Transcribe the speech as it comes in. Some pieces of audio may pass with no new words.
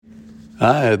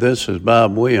Hi, this is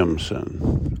Bob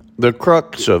Williamson. The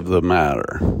crux of the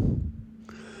matter.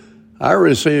 I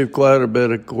received quite a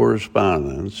bit of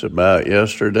correspondence about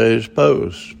yesterday's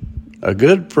post. A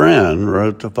good friend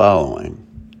wrote the following.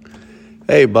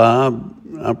 Hey, Bob,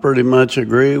 I pretty much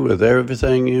agree with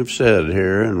everything you've said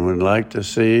here and would like to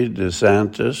see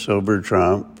DeSantis over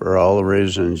Trump for all the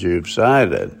reasons you've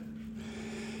cited.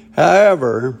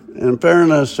 However, in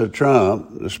fairness to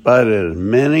Trump, despite his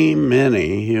many,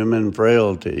 many human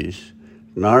frailties,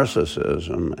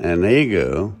 narcissism, and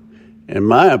ego, in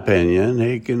my opinion,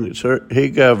 he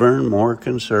governed more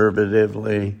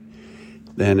conservatively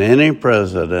than any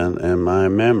president in my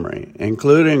memory,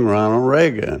 including Ronald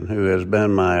Reagan, who has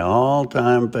been my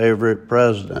all-time favorite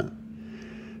president.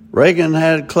 Reagan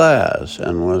had class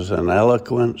and was an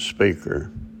eloquent speaker.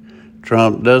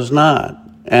 Trump does not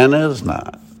and is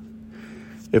not.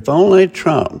 If only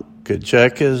Trump could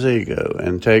check his ego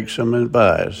and take some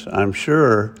advice, I'm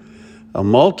sure a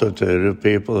multitude of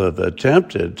people have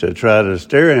attempted to try to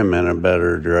steer him in a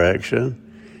better direction,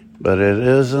 but it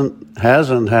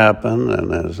hasn't happened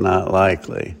and is not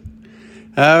likely.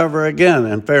 However, again,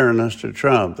 in fairness to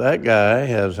Trump, that guy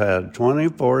has had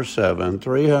 24/7,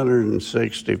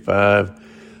 365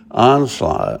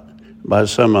 onslaught by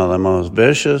some of the most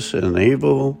vicious and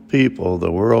evil people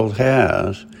the world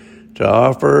has to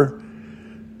offer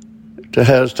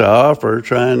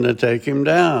trying to take him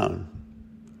down.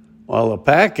 While the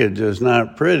package is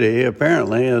not pretty,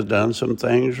 apparently has done some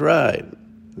things right.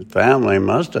 The family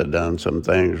must have done some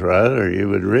things right, or you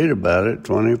would read about it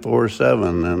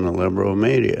 24/7 in the liberal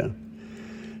media.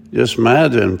 Just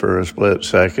imagine for a split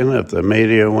second if the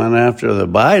media went after the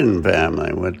Biden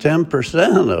family with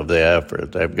 10% of the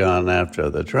effort they've gone after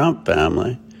the Trump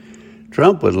family.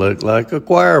 Trump would look like a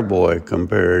choir boy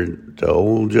compared to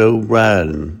old Joe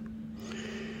Biden.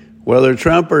 Whether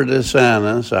Trump or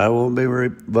DeSantis, I will be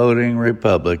voting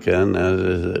Republican, as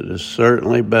it is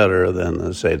certainly better than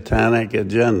the satanic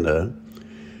agenda,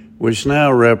 which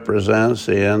now represents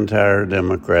the entire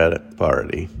Democratic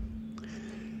Party.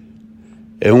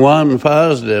 And one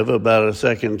positive about a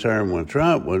second term with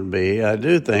Trump would be, I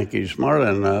do think he's smart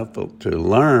enough to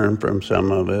learn from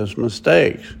some of his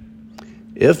mistakes.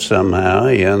 If somehow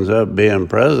he ends up being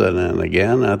president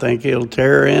again, I think he'll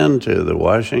tear into the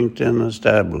Washington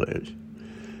establishment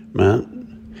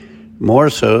more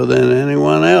so than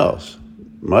anyone else.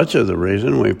 Much of the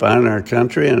reason we find our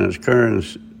country in its current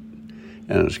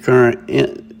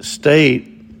state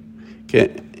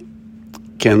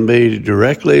can be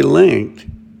directly linked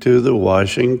to the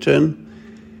Washington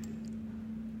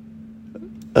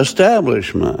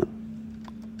establishment.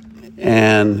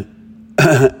 And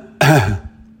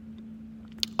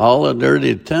all the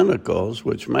dirty tentacles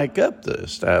which make up the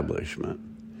establishment.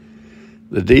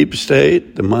 The deep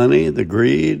state, the money, the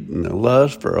greed, and the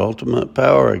lust for ultimate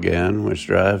power again, which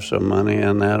drives some money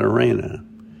in that arena,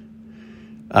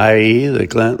 i.e. the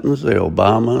Clintons, the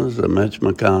Obamas, the Mitch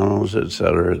McConnells, et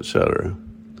cetera, et cetera.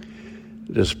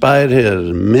 Despite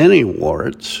his many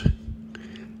warts,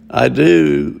 I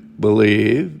do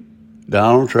believe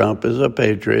Donald Trump is a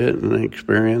patriot and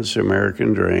experienced the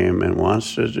American dream and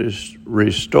wants to just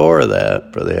restore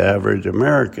that for the average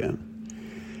American.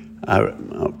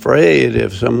 I'm afraid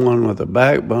if someone with a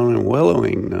backbone and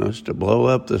willingness to blow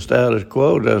up the status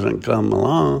quo doesn't come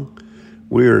along,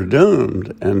 we are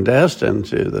doomed and destined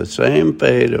to the same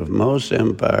fate of most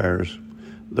empires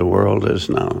the world has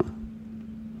known.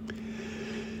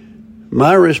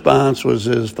 My response was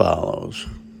as follows.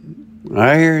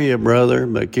 I hear you, brother,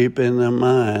 but keep in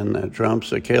mind that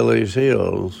Trump's Achilles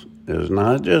heel is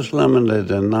not just limited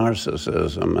to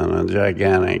narcissism and a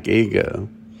gigantic ego.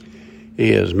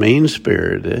 He is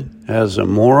mean-spirited, has the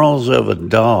morals of a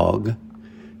dog,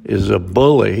 is a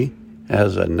bully,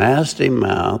 has a nasty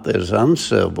mouth, is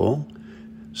uncivil,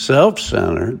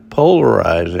 self-centered,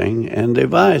 polarizing, and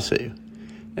divisive.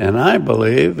 And I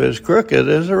believe is crooked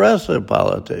as the rest of the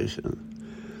politicians.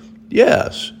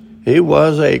 Yes, he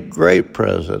was a great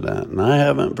president, and I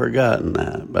haven't forgotten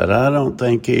that, but I don't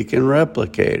think he can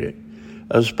replicate it,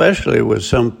 especially with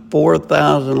some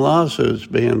 4,000 lawsuits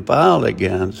being filed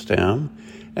against him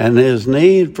and his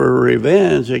need for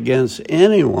revenge against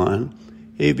anyone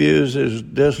he views as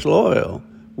disloyal,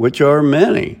 which are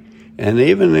many, and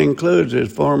even includes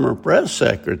his former press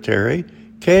secretary,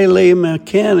 Kayleigh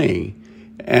McEnany,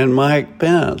 and Mike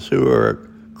Pence, who are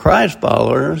Christ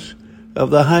followers of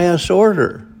the highest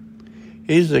order.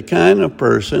 He's the kind of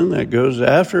person that goes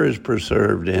after his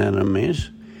perceived enemies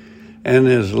and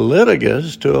is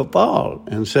litigious to a fault,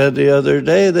 and said the other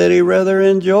day that he rather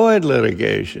enjoyed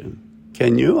litigation.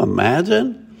 Can you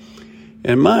imagine?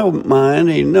 In my mind,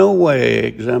 he no way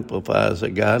exemplifies a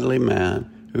godly man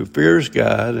who fears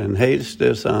God and hates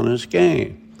dishonest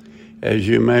gain. As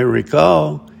you may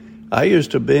recall, I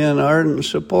used to be an ardent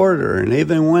supporter and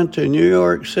even went to New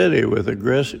York City with a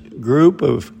group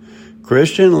of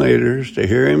Christian leaders to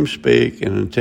hear him speak and